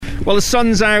Well, the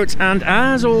sun's out, and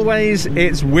as always,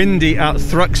 it's windy at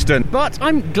Thruxton. But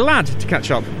I'm glad to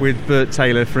catch up with Bert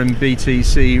Taylor from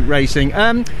BTC Racing.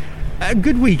 A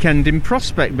good weekend in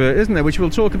Prospect, Bert, isn't there? Which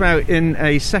we'll talk about in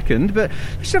a second. But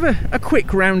let's have a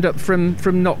quick roundup from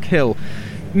Knock Hill.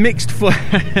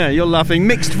 You're laughing.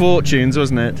 Mixed fortunes,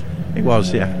 wasn't it? It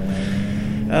was, yeah.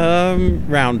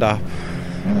 Roundup.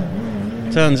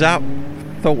 Turns out,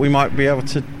 thought we might be able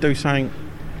to do something,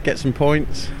 get some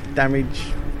points, damage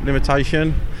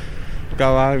limitation,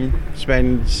 go home,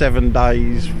 spend 7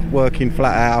 days working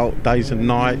flat out, days and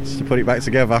nights to put it back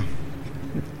together.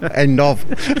 End of.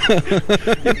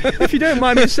 If you don't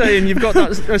mind me saying, you've got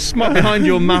that smile behind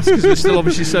your mask, because we're still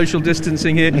obviously social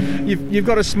distancing here. You've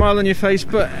got a smile on your face,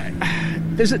 but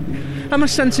am I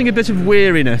sensing a bit of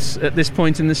weariness at this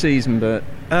point in the season, Bert?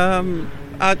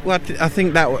 I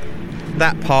think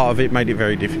that part of it made it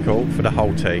very difficult for the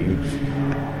whole team.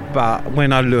 But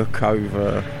when I look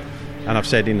over, and I've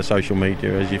said in the social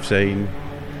media, as you've seen,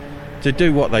 to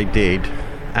do what they did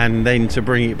and then to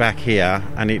bring it back here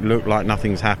and it looked like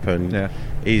nothing's happened,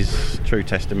 is true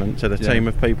testament to the team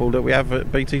of people that we have at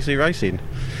BTC Racing.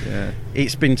 Yeah.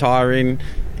 It's been tiring,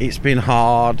 it's been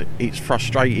hard, it's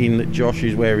frustrating that Josh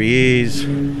is where he is.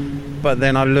 But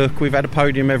then I look, we've had a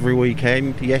podium every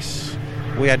weekend. Yes,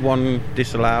 we had one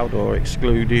disallowed or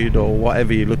excluded or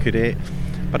whatever you look at it.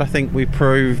 But I think we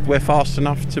proved we're fast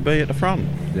enough to be at the front.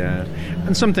 Yeah,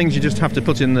 and some things you just have to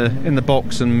put in the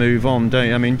box and move on, don't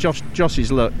you? I mean,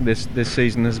 Josh's luck this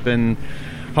season has been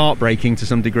heartbreaking to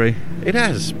some degree. It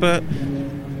has, but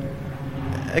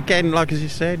again, like as you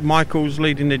said, Michael's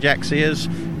leading the Jaxias,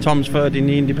 Tom's third in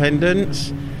the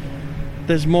Independents.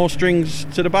 There's more strings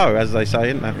to the bow, as they say,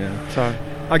 isn't there? Yeah. So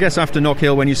I guess after Knock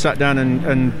Hill, when you sat down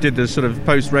and did the sort of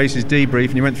post-races debrief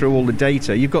and you went through all the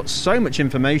data, you've got so much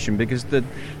information because the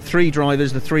 3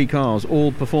 drivers, the 3 cars,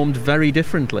 all performed very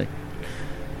differently.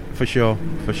 For sure.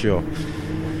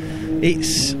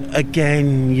 It's,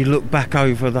 again, you look back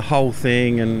over the whole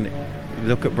thing and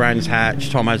look at Brands Hatch.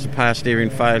 Tom has a power steering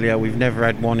failure. We've never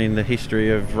had one in the history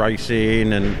of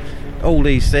racing, and all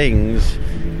these things.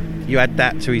 You add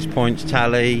that to his points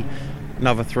tally.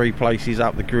 Another 3 places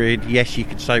up the grid. Yes, you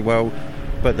could say, well,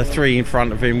 but the 3 in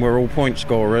front of him were all point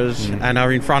scorers and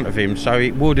are in front of him, so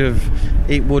it would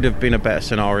have been a better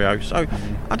scenario. So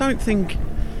I don't think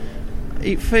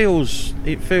it feels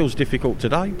difficult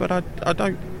today, but I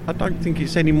don't think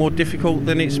it's any more difficult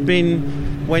than it's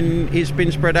been when it's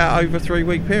been spread out over a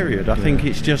 3-week period. I think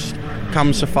it's just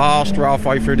come so fast. We're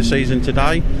halfway through the season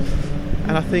today,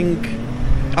 and I think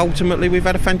ultimately we've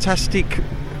had a fantastic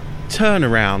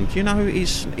turnaround. You know,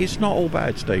 it's not all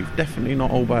bad, Steve. Definitely not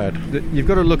all bad. You've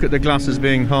got to look at the glass as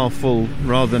being half full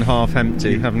rather than half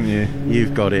empty, haven't you?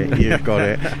 You've got it.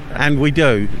 And we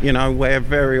do. You know, we're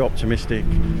very optimistic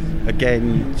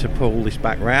again to pull this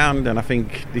back round, and I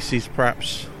think this is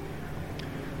perhaps,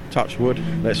 touch wood,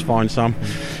 let's find some,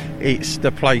 it's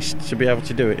the place to be able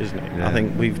to do it, isn't it? Yeah. I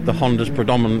think the Honda's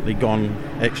predominantly gone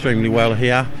extremely well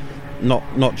here,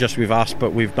 not just with us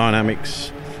but with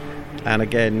Dynamics. And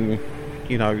again,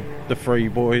 you know, the 3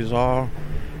 boys are,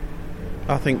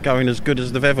 I think, going as good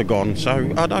as they've ever gone.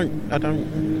 So I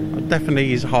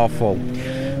definitely is half full.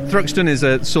 Thruxton is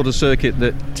a sort of circuit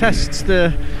that tests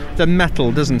the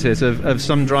mettle, doesn't it, of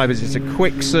some drivers. It's a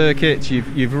quick circuit.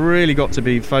 You've really got to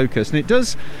be focused, and it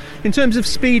does, in terms of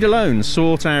speed alone,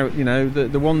 sort out, you know,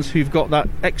 the ones who've got that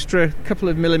extra couple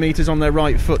of millimetres on their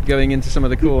right foot going into some of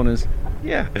the corners.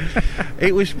 Yeah.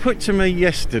 It was put to me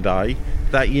yesterday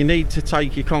that you need to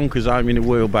take your conkers home in a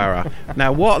wheelbarrow.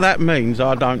 Now, what that means,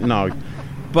 I don't know.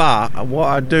 But what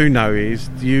I do know is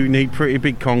you need pretty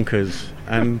big conkers.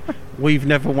 And we've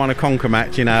never won a conker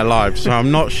match in our lives, so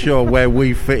I'm not sure where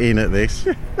we fit in at this.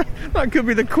 That could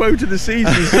be the quote of the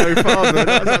season so far, but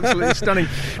that's absolutely stunning.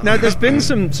 Now, there's been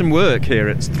some work here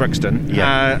at Thruxton,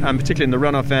 and particularly in the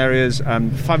runoff areas,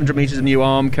 500 metres of new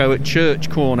Armco at Church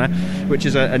Corner, which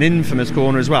is an infamous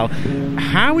corner as well.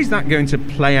 How is that going to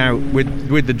play out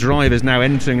with the drivers now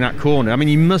entering that corner? I mean,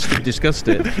 you must have discussed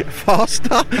it.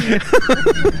 Faster?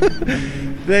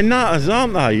 They're nutters,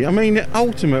 aren't they? I mean,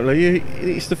 ultimately,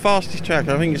 it's the fastest track.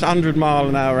 I think it's 100 mile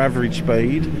an hour average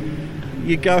speed.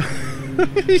 You go...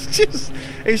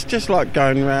 it's just like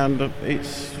going around.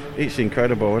 It's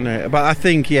incredible, isn't it? But I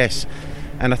think, yes,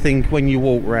 and I think when you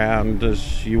walk round,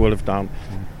 as you will have done,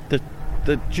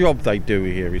 the job they do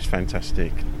here is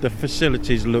fantastic. The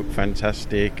facilities look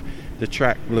fantastic. The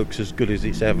track looks as good as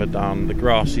it's ever done. The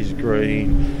grass is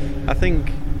green. I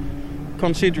think,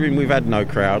 considering we've had no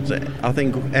crowds, I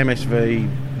think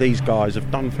MSV, these guys have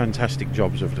done fantastic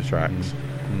jobs of the tracks.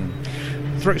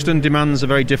 Thruxton demands a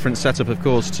very different setup, of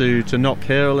course, to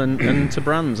Knockhill and to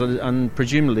Brands, and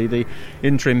presumably the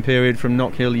interim period from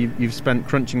Knockhill you've spent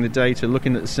crunching the data,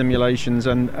 looking at the simulations,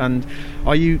 and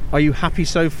are you happy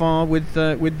so far with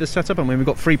the setup? I mean, we've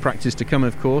got free practice to come,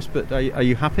 of course, but are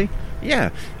you happy? Yeah,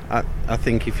 I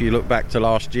think if you look back to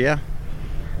last year,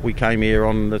 we came here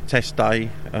on the test day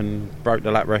and broke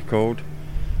the lap record.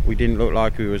 We didn't look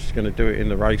like we was going to do it in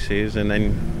the races, and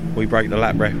then we break the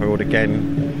lap record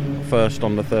again, first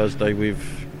on the Thursday with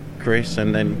Chris,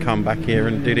 and then come back here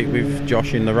and did it with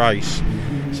Josh in the race.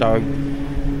 So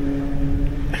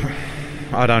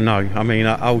I don't know. I mean,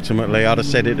 ultimately, I'd have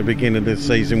said at the beginning of the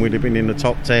season we'd have been in the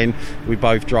top 10 with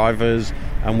both drivers,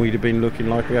 and we'd have been looking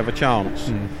like we have a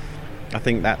chance. I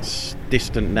think that's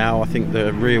distant now. I think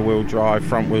the rear-wheel drive,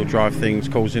 front-wheel drive thing's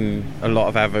causing a lot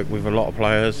of havoc with a lot of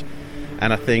players.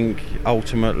 And I think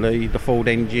ultimately the Ford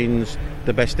engine's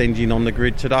the best engine on the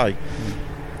grid today.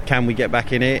 Can we get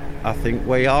back in it? I think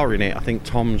we are in it. I think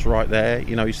Tom's right there.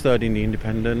 You know, he's third in the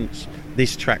independents.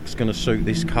 This track's going to suit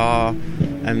this car,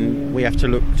 and we have to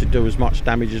look to do as much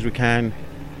damage as we can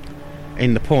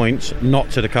in the points, not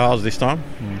to the cars this time,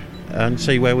 and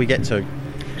see where we get to.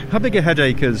 How big a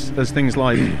headache has things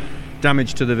like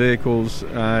damage to the vehicles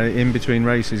in between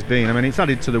races been? I mean, it's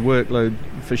added to the workload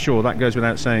for sure, that goes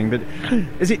without saying, but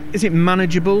is it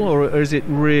manageable, or is it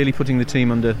really putting the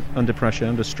team under pressure,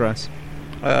 under stress?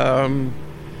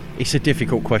 It's a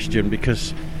difficult question,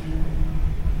 because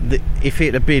if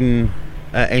it had been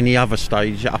at any other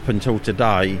stage up until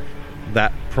today,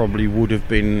 that probably would have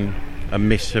been a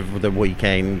miss of the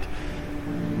weekend.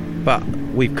 But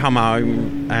we've come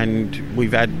home and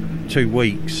we've had 2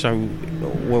 weeks, so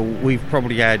we've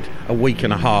probably had a week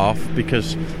and a half,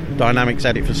 because Dynamics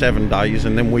had it for 7 days,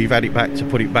 and then we've had it back to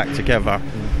put it back together.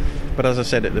 But as I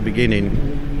said at the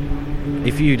beginning,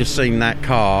 if you'd have seen that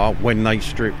car when they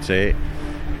stripped it,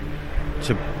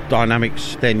 to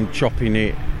Dynamics then chopping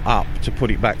it up to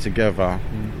put it back together,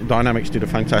 Dynamics did a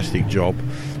fantastic job,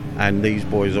 and these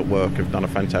boys at work have done a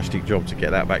fantastic job to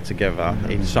get that back together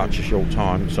in such a short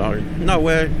time. So no,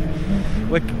 we're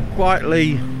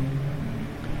quietly,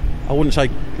 I wouldn't say,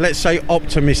 let's say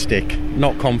optimistic,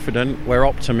 not confident. We're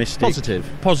optimistic.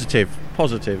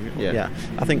 Positive. Yeah.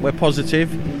 I think we're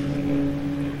positive.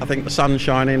 I think the sun's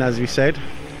shining, as we said,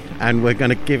 and we're going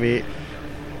to give it.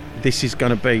 This is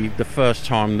going to be the first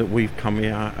time that we've come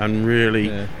here and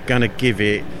really going to give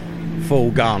it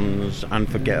full guns and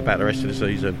forget about the rest of the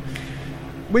season.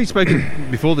 We've spoken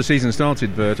before the season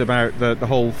started, Bert, about the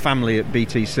whole family at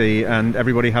BTC and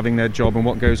everybody having their job and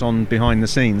what goes on behind the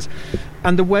scenes.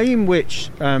 And the way in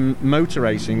which motor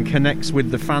racing connects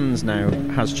with the fans now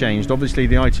has changed. Obviously,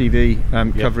 the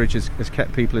ITV coverage has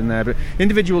kept people in there, but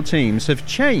individual teams have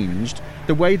changed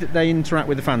the way that they interact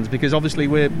with the fans, because obviously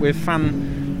we're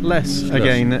fan-less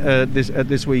again at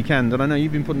this weekend. And I know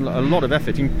you've been putting a lot of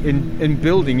effort in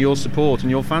building your support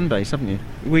and your fan base, haven't you?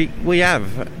 We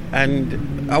have,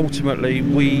 and ultimately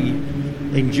we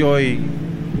enjoy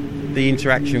the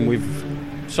interaction with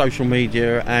social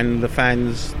media and the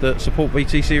fans that support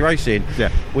BTC Racing.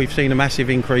 We've seen a massive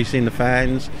increase in the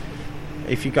fans.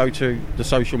 If you go to the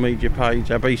social media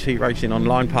page, our BTC Racing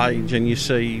online page, and you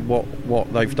see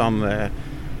what they've done there,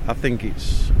 I think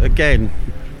it's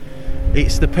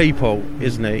the people,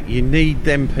 isn't it? You need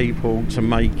them people to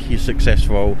make you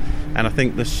successful, and I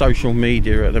think the social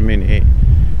media at the minute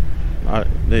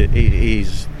it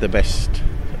is the best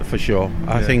for sure.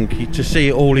 I think to see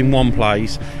it all in one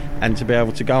place and to be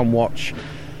able to go and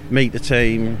meet the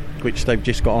team, which they've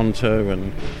just got onto,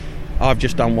 and I've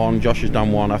just done one, Josh has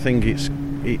done one. I think it's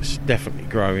definitely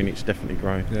growing.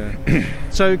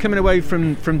 So coming away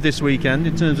from this weekend,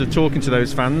 in terms of talking to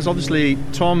those fans, obviously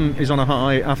Tom is on a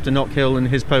high after Knockhill and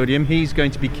his podium. He's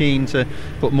going to be keen to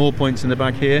put more points in the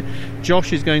bag here.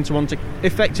 Josh is going to want to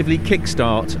effectively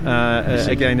kickstart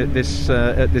again at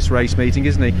this race meeting,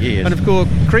 isn't he? He is. And of course,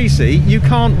 Creasy, you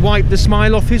can't wipe the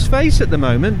smile off his face at the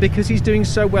moment, because he's doing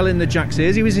so well in the Jack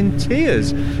Sears. He was in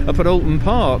tears up at Alton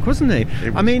Park, wasn't he?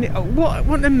 I mean, what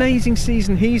an amazing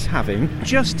season he's having,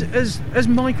 just as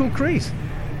Michael Crease.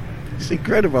 It's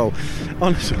incredible.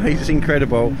 Honestly, it's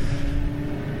incredible.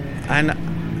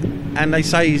 And they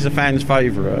say he's a fan's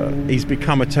favourite. He's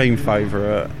become a team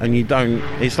favourite, and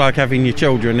it's like having your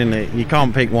children, isn't it? You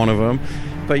can't pick one of them,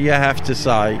 but you have to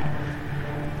say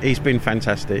he's been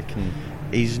fantastic.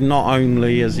 He's not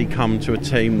only has he come to a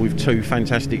team with 2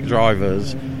 fantastic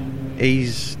drivers,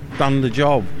 he's done the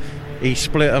job. He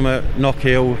split them at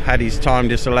Knockhill, had his time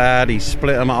disallowed. He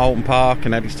split them at Alton Park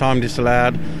and had his time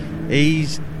disallowed.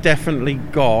 He's definitely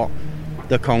got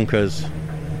the conkers.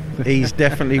 He's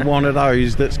definitely one of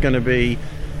those that's going to be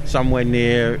somewhere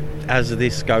near as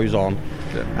this goes on.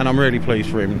 Yeah. And I'm really pleased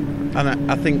for him.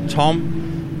 And I think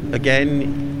Tom,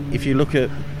 again, if you look at,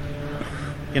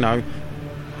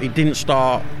 he didn't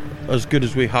start as good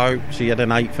as we hoped. He had an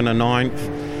 8th and a 9th.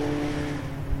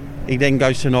 He then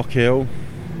goes to Knockhill,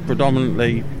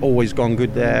 predominantly always gone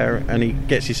good there, and he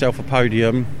gets himself a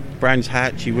podium. Brands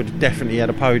Hatch, he would have definitely had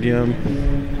a podium.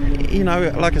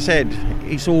 Like I said,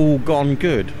 it's all gone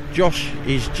good. Josh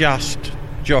is just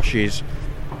Josh's.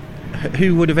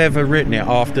 Who would have ever written it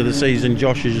after the season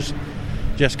Josh has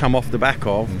just come off the back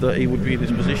of, that he would be in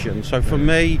this position? So for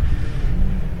me,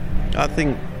 I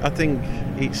think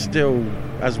it's still,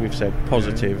 as we've said,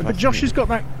 positive. But Josh has got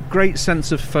that great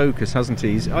sense of focus, hasn't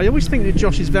he? I always think that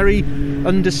Josh is very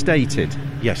understated.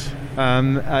 Yes.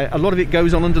 A lot of it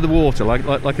goes on under the water,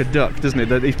 like a duck, doesn't it?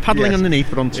 That he's paddling underneath,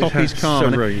 but on top he's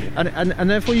calm. And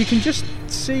therefore you can just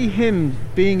see him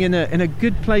being in a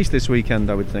good place this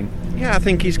weekend, I would think. Yeah, I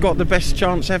think he's got the best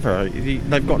chance ever.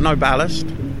 They've got no ballast,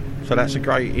 so that's a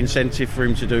great incentive for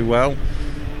him to do well.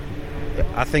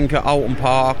 I think at Oulton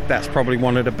Park, that's probably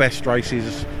one of the best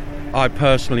races I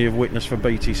personally have witnessed for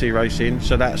BTC racing,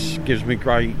 so that gives me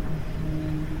great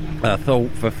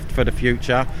thought for the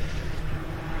future.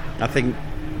 I think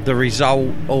the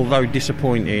result, although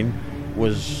disappointing,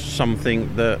 was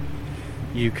something that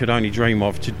you could only dream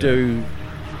of. To do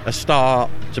a start,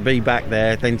 to be back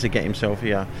there, then to get himself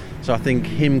here. So I think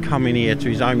him coming here to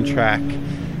his own track,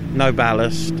 no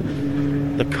ballast,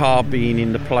 the car being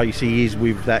in the place he is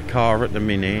with that car at the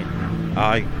minute,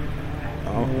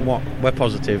 we're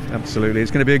positive. Absolutely, it's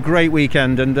going to be a great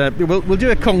weekend, and we'll do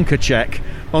a conker check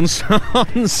on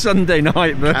Sunday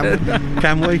night.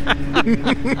 Can we?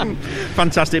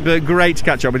 Fantastic, but great to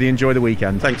catch up with you. Enjoy the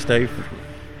weekend. Thanks, Steve.